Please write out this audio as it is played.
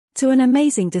To an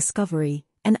amazing discovery,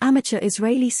 an amateur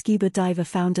Israeli scuba diver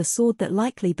found a sword that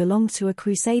likely belonged to a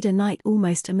Crusader knight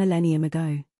almost a millennium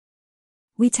ago.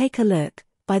 We take a look,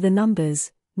 by the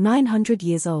numbers, 900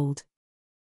 years old.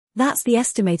 That's the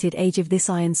estimated age of this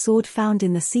iron sword found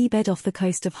in the seabed off the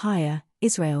coast of Haifa,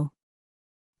 Israel.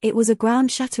 It was a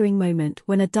ground-shattering moment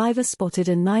when a diver spotted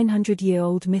a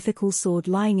 900-year-old mythical sword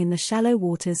lying in the shallow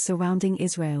waters surrounding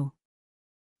Israel.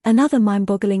 Another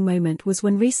mind-boggling moment was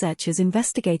when researchers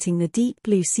investigating the deep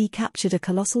blue sea captured a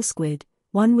colossal squid,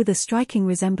 one with a striking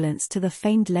resemblance to the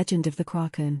famed legend of the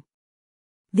Kraken.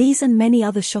 These and many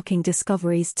other shocking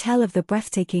discoveries tell of the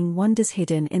breathtaking wonders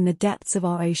hidden in the depths of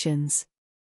our oceans.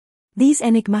 These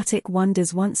enigmatic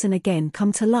wonders once and again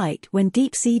come to light when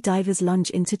deep-sea divers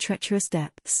lunge into treacherous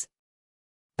depths.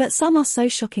 But some are so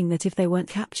shocking that if they weren't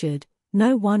captured,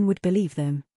 no one would believe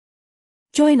them.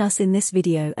 Join us in this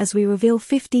video as we reveal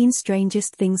 15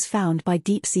 strangest things found by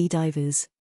deep-sea divers.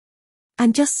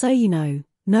 And just so you know,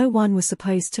 no one was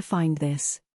supposed to find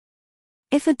this.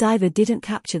 If a diver didn't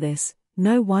capture this,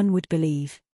 no one would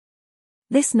believe.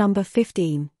 This number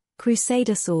 15,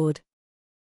 Crusader sword.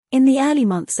 In the early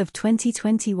months of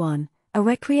 2021, a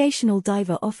recreational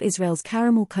diver off Israel's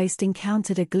Carmel coast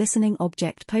encountered a glistening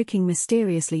object poking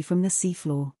mysteriously from the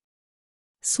seafloor.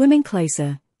 Swimming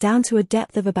closer, down to a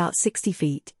depth of about 60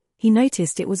 feet, he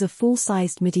noticed it was a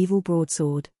full-sized medieval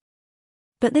broadsword.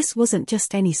 But this wasn't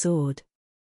just any sword.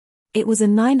 It was a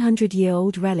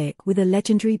 900-year-old relic with a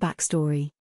legendary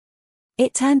backstory.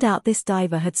 It turned out this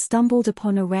diver had stumbled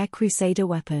upon a rare Crusader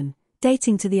weapon,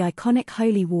 dating to the iconic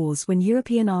Holy Wars when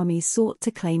European armies sought to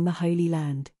claim the Holy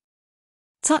Land.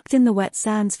 Tucked in the wet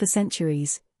sands for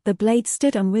centuries, the blade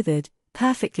stood unwithered,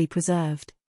 perfectly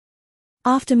preserved.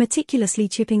 After meticulously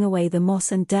chipping away the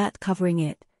moss and dirt covering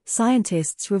it,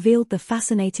 scientists revealed the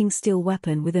fascinating steel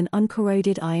weapon with an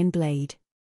uncorroded iron blade.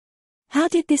 How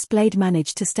did this blade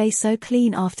manage to stay so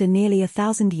clean after nearly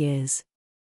 1,000 years?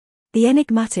 The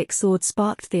enigmatic sword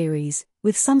sparked theories,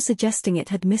 with some suggesting it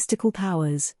had mystical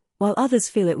powers, while others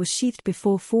feel it was sheathed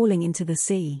before falling into the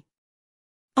sea.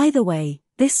 Either way,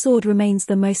 this sword remains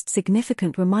the most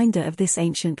significant reminder of this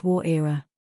ancient war era.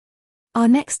 Our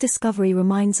next discovery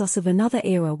reminds us of another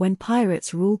era when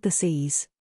pirates ruled the seas.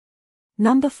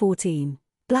 Number 14,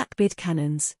 Blackbeard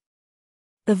cannons.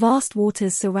 The vast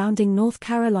waters surrounding North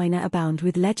Carolina abound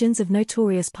with legends of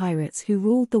notorious pirates who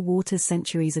ruled the waters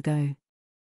centuries ago.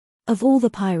 Of all the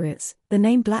pirates, the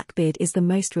name Blackbeard is the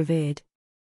most revered.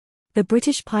 The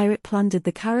British pirate plundered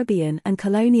the Caribbean and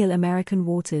colonial American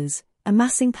waters,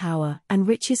 amassing power and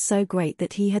riches so great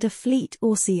that he had a fleet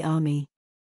or sea army.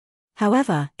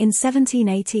 However, in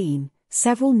 1718,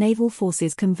 several naval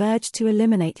forces converged to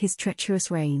eliminate his treacherous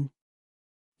reign.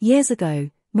 Years ago,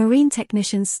 marine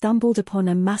technicians stumbled upon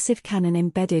a massive cannon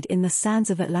embedded in the sands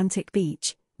of Atlantic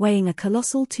Beach, weighing a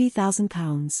colossal 2,000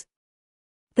 pounds.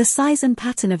 The size and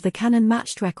pattern of the cannon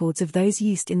matched records of those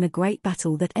used in the great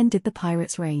battle that ended the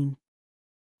pirates' reign.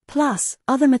 Plus,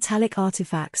 other metallic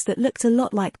artifacts that looked a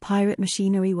lot like pirate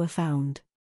machinery were found.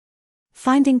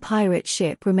 Finding pirate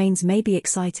ship remains maybe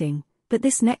exciting, but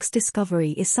this next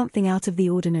discovery is something out of the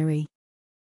ordinary.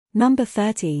 Number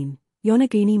 13,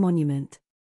 Yonaguni Monument.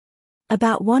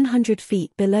 About 100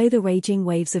 feet below the raging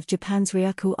waves of Japan's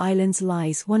Ryukyu Islands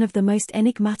lies one of the most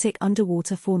enigmatic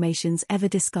underwater formations ever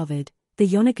discovered, the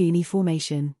Yonaguni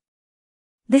Formation.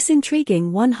 This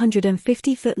intriguing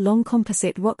 150-foot-long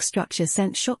composite rock structure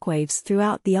sent shockwaves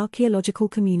throughout the archaeological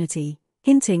community,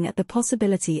 hinting at the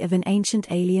possibility of an ancient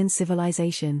alien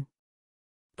civilization.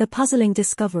 The puzzling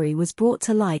discovery was brought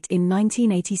to light in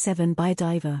 1987 by a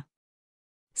diver.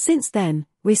 Since then,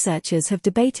 researchers have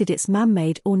debated its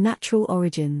man-made or natural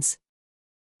origins.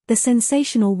 The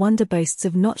sensational wonder boasts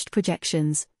of notched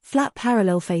projections, flat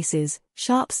parallel faces,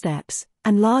 sharp steps,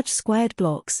 and large squared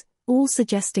blocks, all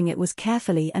suggesting it was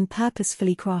carefully and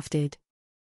purposefully crafted.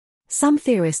 Some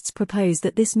theorists propose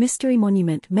that this mystery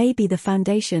monument may be the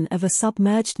foundation of a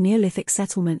submerged Neolithic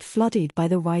settlement flooded by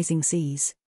the rising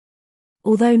seas.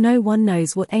 Although no one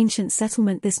knows what ancient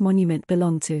settlement this monument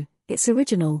belonged to, its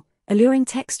original, alluring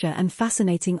texture and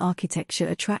fascinating architecture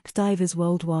attract divers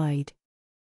worldwide.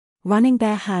 Running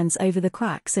bare hands over the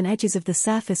cracks and edges of the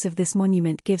surface of this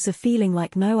monument gives a feeling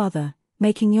like no other,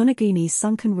 making Yonaguni's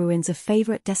sunken ruins a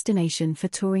favorite destination for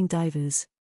touring divers.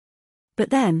 But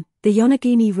then, the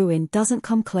Yonaguni ruin doesn't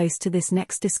come close to this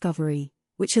next discovery,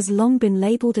 which has long been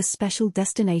labeled a special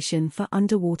destination for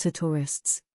underwater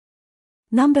tourists.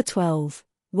 Number 12,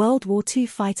 World War II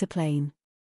fighter plane.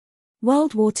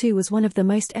 World War II was one of the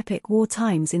most epic war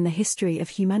times in the history of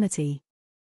humanity.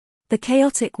 The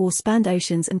chaotic war spanned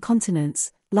oceans and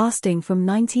continents, lasting from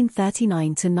 1939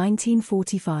 to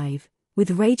 1945,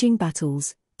 with raging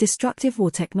battles, destructive war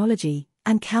technology,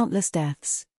 and countless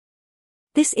deaths.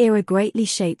 This era greatly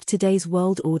shaped today's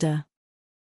world order.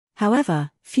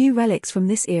 However, few relics from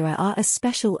this era are as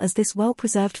special as this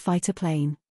well-preserved fighter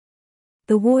plane.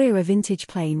 The war-era vintage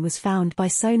plane was found by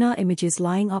sonar images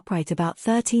lying upright about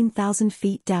 13,000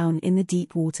 feet down in the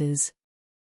deep waters.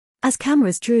 As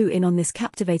cameras drew in on this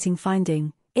captivating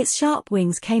finding, its sharp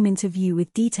wings came into view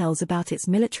with details about its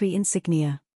military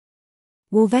insignia.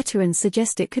 War veterans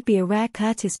suggest it could be a rare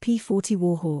Curtiss P-40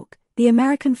 Warhawk, the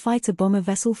American fighter-bomber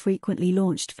vessel frequently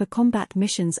launched for combat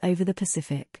missions over the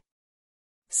Pacific.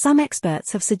 Some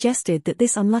experts have suggested that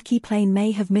this unlucky plane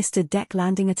may have missed a deck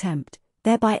landing attempt,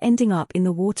 thereby ending up in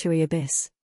the watery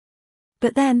abyss.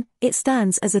 But then, it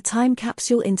stands as a time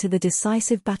capsule into the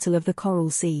decisive Battle of the Coral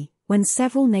Sea, when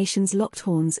several nations locked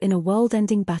horns in a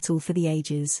world-ending battle for the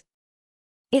ages.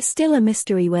 It's still a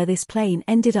mystery where this plane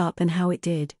ended up and how it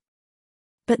did.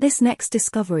 But this next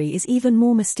discovery is even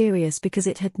more mysterious because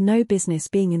it had no business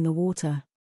being in the water.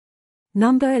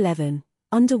 Number 11.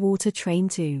 Underwater Train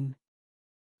Tomb.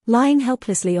 Lying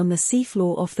helplessly on the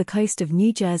seafloor off the coast of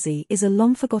New Jersey is a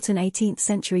long-forgotten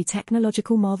 18th-century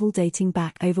technological marvel dating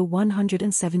back over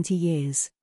 170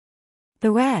 years.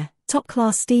 The rare,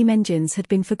 top-class steam engines had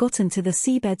been forgotten to the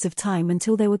seabeds of time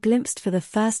until they were glimpsed for the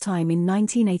first time in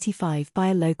 1985 by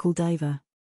a local diver.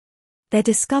 Their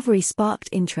discovery sparked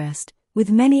interest, with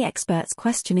many experts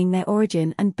questioning their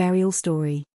origin and burial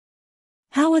story.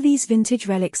 How are these vintage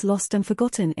relics lost and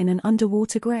forgotten in an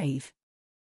underwater grave?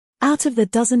 Out of the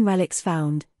dozen relics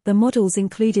found, the models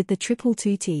included the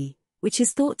 222T, which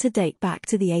is thought to date back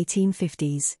to the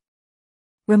 1850s.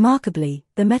 Remarkably,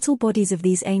 the metal bodies of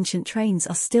these ancient trains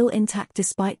are still intact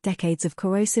despite decades of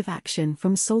corrosive action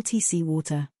from salty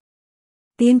seawater.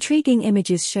 The intriguing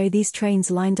images show these trains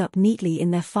lined up neatly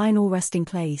in their final resting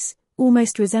place,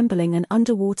 almost resembling an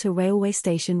underwater railway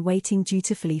station waiting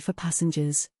dutifully for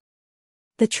passengers.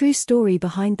 The true story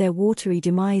behind their watery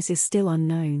demise is still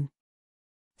unknown.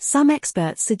 Some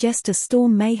experts suggest a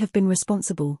storm may have been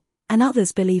responsible, and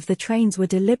others believe the trains were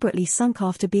deliberately sunk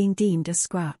after being deemed as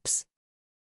scraps.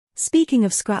 Speaking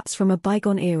of scraps from a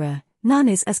bygone era, none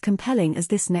is as compelling as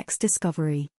this next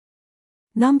discovery.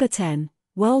 Number 10.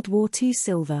 World War II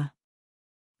Silver.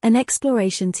 An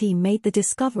exploration team made the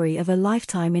discovery of a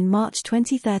lifetime in March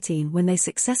 2013 when they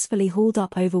successfully hauled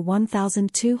up over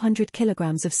 1,200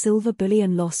 kilograms of silver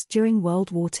bullion lost during World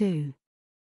War II.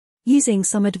 Using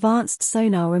some advanced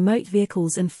sonar remote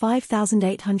vehicles and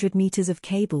 5,800 meters of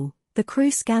cable, the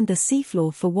crew scanned the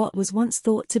seafloor for what was once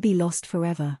thought to be lost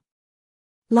forever.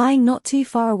 Lying not too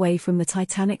far away from the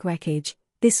Titanic wreckage,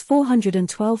 this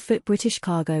 412-foot British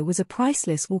cargo was a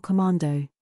priceless war commando.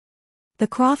 The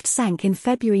craft sank in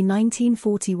February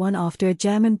 1941 after a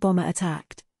German bomber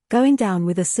attacked, going down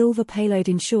with a silver payload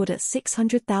insured at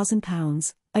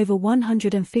 £600,000, over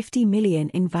 $150 million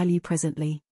in value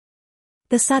presently.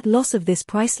 The sad loss of this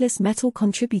priceless metal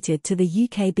contributed to the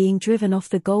UK being driven off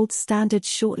the gold standard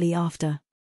shortly after.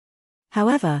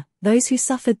 However, those who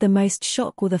suffered the most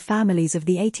shock were the families of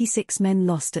the 86 men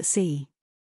lost at sea.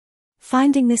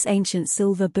 Finding this ancient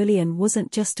silver bullion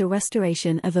wasn't just a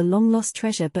restoration of a long-lost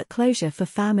treasure but closure for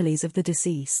families of the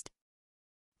deceased.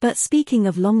 But speaking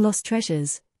of long-lost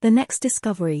treasures, the next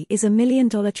discovery is a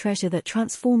million-dollar treasure that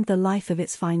transformed the life of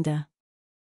its finder.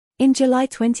 In July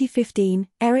 2015,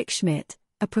 Eric Schmidt,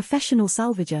 a professional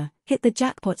salvager, hit the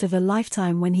jackpot of a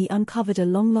lifetime when he uncovered a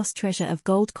long-lost treasure of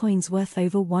gold coins worth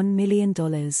over $1 million.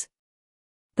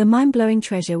 The mind-blowing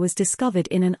treasure was discovered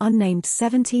in an unnamed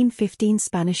 1715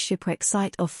 Spanish shipwreck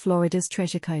site off Florida's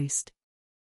Treasure Coast.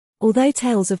 Although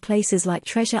tales of places like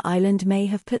Treasure Island may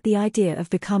have put the idea of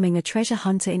becoming a treasure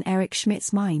hunter in Eric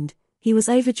Schmidt's mind, he was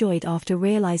overjoyed after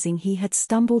realizing he had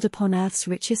stumbled upon Earth's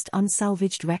richest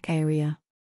unsalvaged wreck area.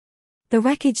 The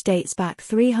wreckage dates back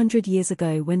 300 years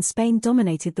ago when Spain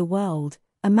dominated the world,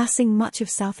 amassing much of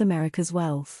South America's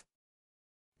wealth.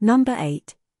 Number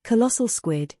 8. Colossal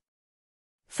Squid.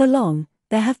 For long,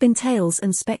 there have been tales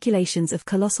and speculations of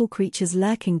colossal creatures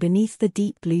lurking beneath the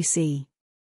deep blue sea.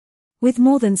 With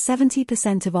more than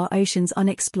 70% of our oceans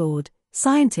unexplored,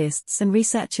 scientists and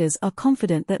researchers are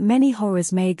confident that many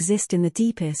horrors may exist in the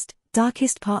deepest,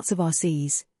 darkest parts of our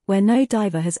seas, where no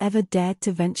diver has ever dared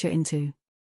to venture into.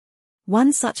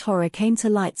 One such horror came to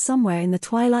light somewhere in the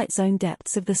twilight zone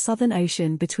depths of the Southern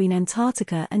Ocean between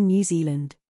Antarctica and New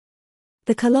Zealand.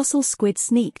 The colossal squid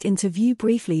sneaked into view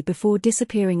briefly before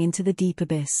disappearing into the deep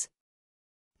abyss.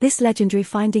 This legendary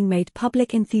finding made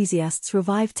public enthusiasts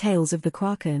revive tales of the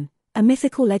Kraken, a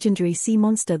mythical legendary sea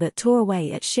monster that tore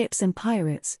away at ships and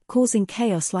pirates, causing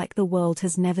chaos like the world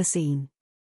has never seen.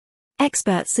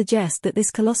 Experts suggest that this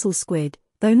colossal squid,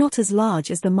 though not as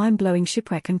large as the mind-blowing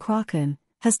shipwreck and kraken,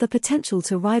 has the potential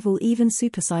to rival even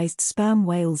supersized sperm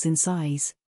whales in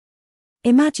size.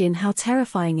 Imagine how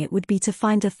terrifying it would be to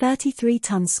find a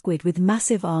 33-ton squid with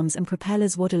massive arms and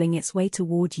propellers waddling its way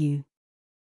toward you.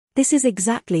 This is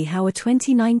exactly how a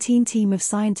 2019 team of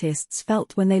scientists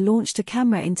felt when they launched a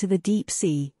camera into the deep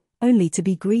sea, only to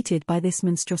be greeted by this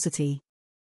monstrosity.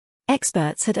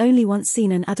 Experts had only once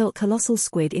seen an adult colossal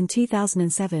squid in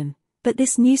 2007, but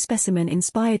this new specimen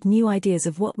inspired new ideas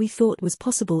of what we thought was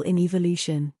possible in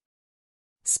evolution.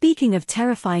 Speaking of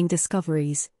terrifying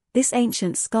discoveries, this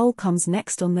ancient skull comes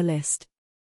next on the list.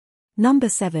 Number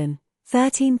 7,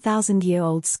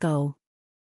 13,000-year-old skull.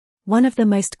 One of the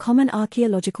most common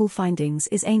archaeological findings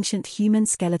is ancient human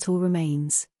skeletal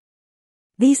remains.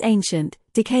 These ancient,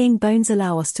 decaying bones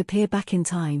allow us to peer back in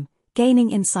time,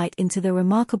 gaining insight into the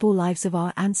remarkable lives of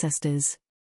our ancestors.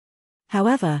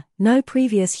 However, no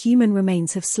previous human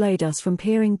remains have slowed us from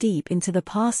peering deep into the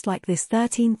past like this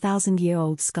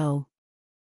 13,000-year-old skull.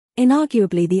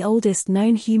 Inarguably the oldest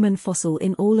known human fossil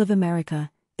in all of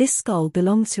America, this skull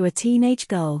belonged to a teenage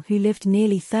girl who lived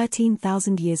nearly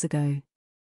 13,000 years ago.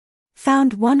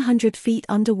 Found 100 feet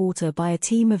underwater by a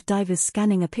team of divers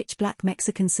scanning a pitch-black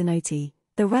Mexican cenote,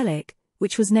 the relic,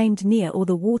 which was named Nia or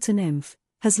the water nymph,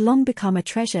 has long become a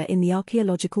treasure in the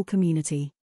archaeological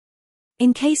community.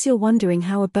 In case you're wondering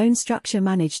how a bone structure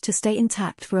managed to stay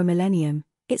intact for a millennium,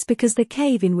 it's because the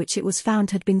cave in which it was found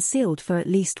had been sealed for at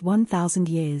least 1,000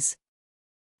 years.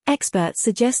 Experts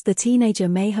suggest the teenager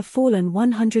may have fallen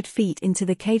 100 feet into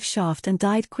the cave shaft and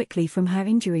died quickly from her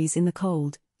injuries in the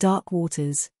cold, dark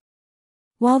waters.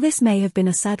 While this may have been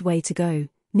a sad way to go,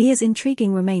 Nia's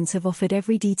intriguing remains have offered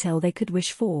every detail they could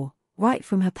wish for, right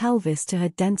from her pelvis to her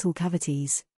dental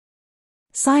cavities.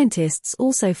 Scientists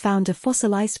also found a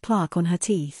fossilized plaque on her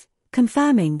teeth,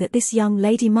 confirming that this young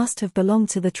lady must have belonged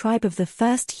to the tribe of the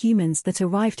first humans that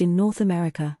arrived in North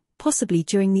America, possibly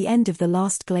during the end of the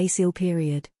last glacial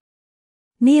period.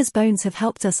 Nia's bones have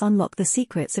helped us unlock the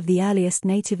secrets of the earliest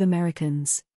Native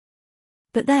Americans.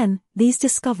 But then, these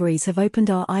discoveries have opened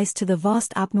our eyes to the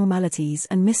vast abnormalities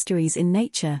and mysteries in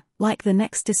nature, like the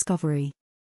next discovery.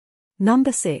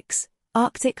 Number 6,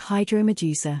 Arctic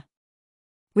Hydromedusa.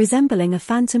 Resembling a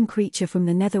phantom creature from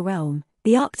the nether realm,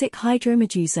 the Arctic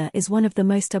Hydromedusa is one of the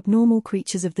most abnormal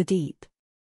creatures of the deep.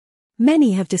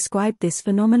 Many have described this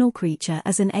phenomenal creature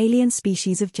as an alien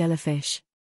species of jellyfish.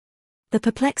 The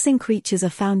perplexing creatures are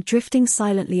found drifting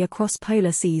silently across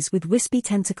polar seas with wispy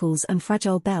tentacles and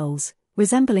fragile bells,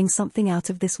 resembling something out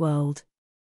of this world.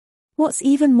 What's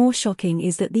even more shocking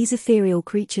is that these ethereal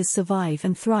creatures survive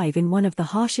and thrive in one of the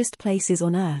harshest places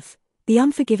on Earth, the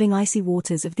unforgiving icy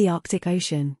waters of the Arctic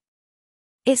Ocean.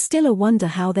 It's still a wonder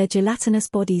how their gelatinous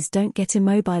bodies don't get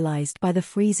immobilized by the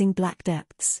freezing black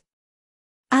depths.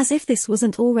 As if this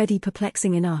wasn't already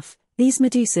perplexing enough, these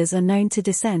medusas are known to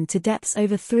descend to depths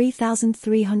over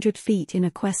 3,300 feet in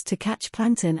a quest to catch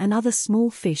plankton and other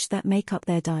small fish that make up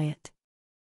their diet.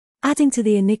 Adding to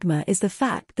the enigma is the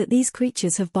fact that these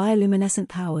creatures have bioluminescent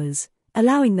powers,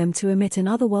 allowing them to emit an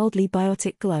otherworldly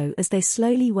biotic glow as they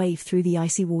slowly wave through the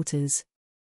icy waters.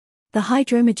 The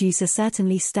Hydromedusa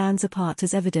certainly stands apart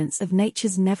as evidence of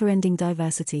nature's never-ending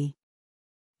diversity.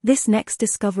 This next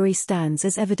discovery stands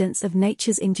as evidence of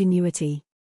nature's ingenuity.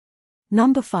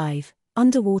 Number 5,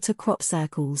 Underwater crop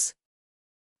circles.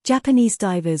 Japanese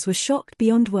divers were shocked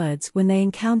beyond words when they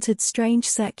encountered strange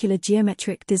circular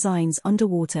geometric designs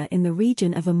underwater in the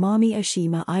region of Amami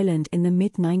Oshima Island in the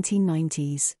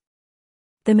mid-1990s.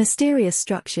 The mysterious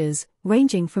structures,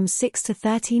 ranging from 6 to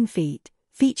 13 feet,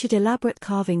 featured elaborate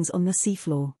carvings on the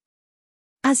seafloor.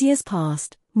 As years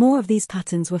passed, more of these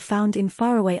patterns were found in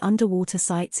faraway underwater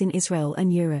sites in Israel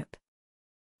and Europe.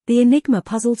 The enigma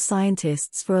puzzled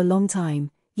scientists for a long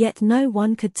time, yet no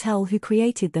one could tell who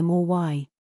created them or why.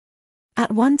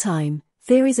 At one time,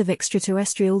 theories of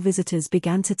extraterrestrial visitors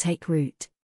began to take root.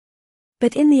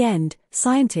 But in the end,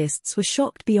 scientists were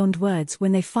shocked beyond words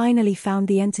when they finally found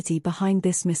the entity behind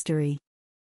this mystery.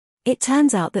 It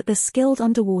turns out that the skilled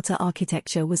underwater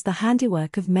architecture was the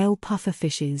handiwork of male puffer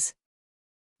fishes.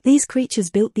 These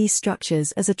creatures built these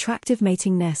structures as attractive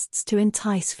mating nests to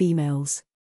entice females.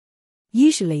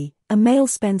 Usually, a male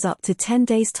spends up to 10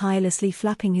 days tirelessly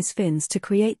flapping his fins to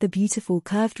create the beautiful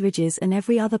curved ridges and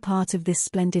every other part of this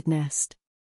splendid nest.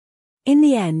 In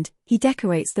the end, he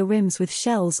decorates the rims with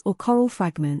shells or coral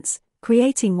fragments,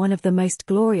 creating one of the most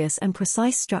glorious and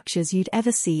precise structures you'd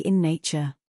ever see in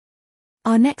nature.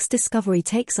 Our next discovery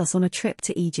takes us on a trip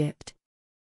to Egypt.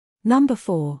 Number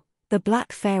 4, the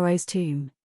Black Pharaoh's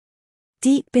Tomb.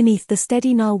 Deep beneath the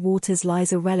steady Nile waters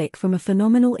lies a relic from a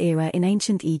phenomenal era in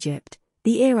ancient Egypt,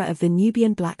 the era of the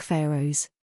Nubian Black Pharaohs.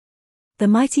 The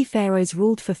mighty pharaohs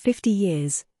ruled for 50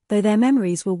 years, though their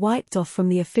memories were wiped off from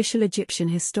the official Egyptian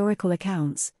historical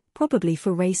accounts, probably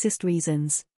for racist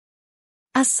reasons.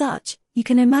 As such, you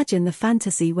can imagine the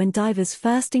fantasy when divers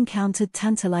first encountered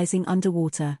tantalizing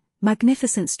underwater,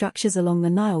 magnificent structures along the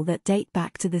Nile that date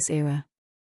back to this era.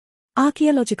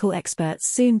 Archaeological experts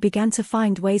soon began to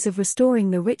find ways of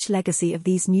restoring the rich legacy of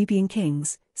these Nubian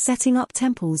kings, setting up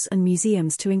temples and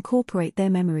museums to incorporate their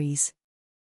memories.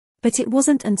 But it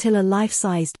wasn't until a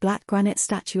life-sized black granite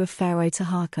statue of Pharaoh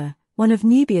Taharqa, one of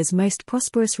Nubia's most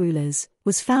prosperous rulers,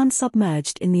 was found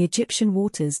submerged in the Egyptian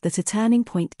waters that a turning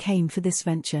point came for this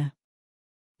venture.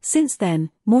 Since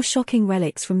then, more shocking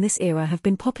relics from this era have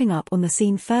been popping up on the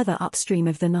scene further upstream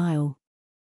of the Nile.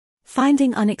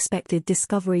 Finding unexpected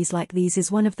discoveries like these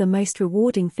is one of the most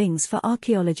rewarding things for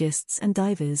archaeologists and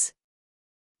divers.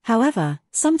 However,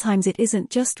 sometimes it isn't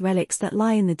just relics that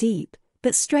lie in the deep,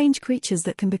 but strange creatures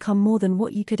that can become more than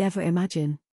what you could ever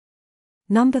imagine.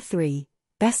 Number 3.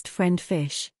 Best friend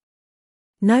fish.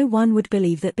 No one would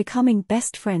believe that becoming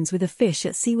best friends with a fish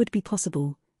at sea would be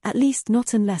possible, at least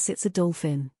not unless it's a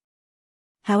dolphin.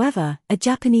 However, a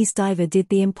Japanese diver did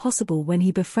the impossible when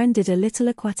he befriended a little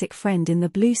aquatic friend in the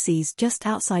blue seas just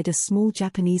outside a small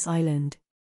Japanese island.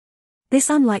 This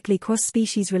unlikely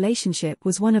cross-species relationship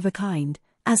was one of a kind,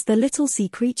 as the little sea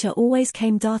creature always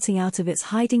came darting out of its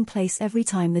hiding place every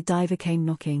time the diver came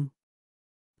knocking.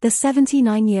 The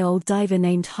 79-year-old diver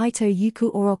named Hito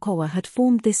Yuku Orokawa had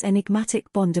formed this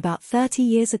enigmatic bond about 30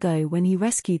 years ago when he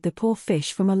rescued the poor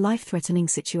fish from a life-threatening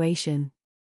situation.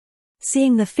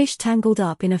 Seeing the fish tangled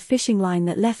up in a fishing line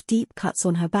that left deep cuts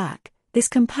on her back, this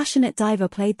compassionate diver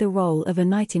played the role of a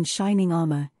knight in shining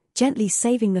armor, gently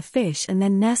saving the fish and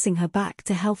then nursing her back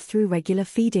to health through regular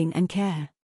feeding and care.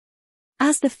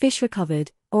 As the fish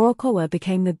recovered, Orokawa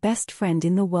became the best friend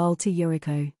in the world to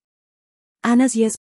Yuriko. And as years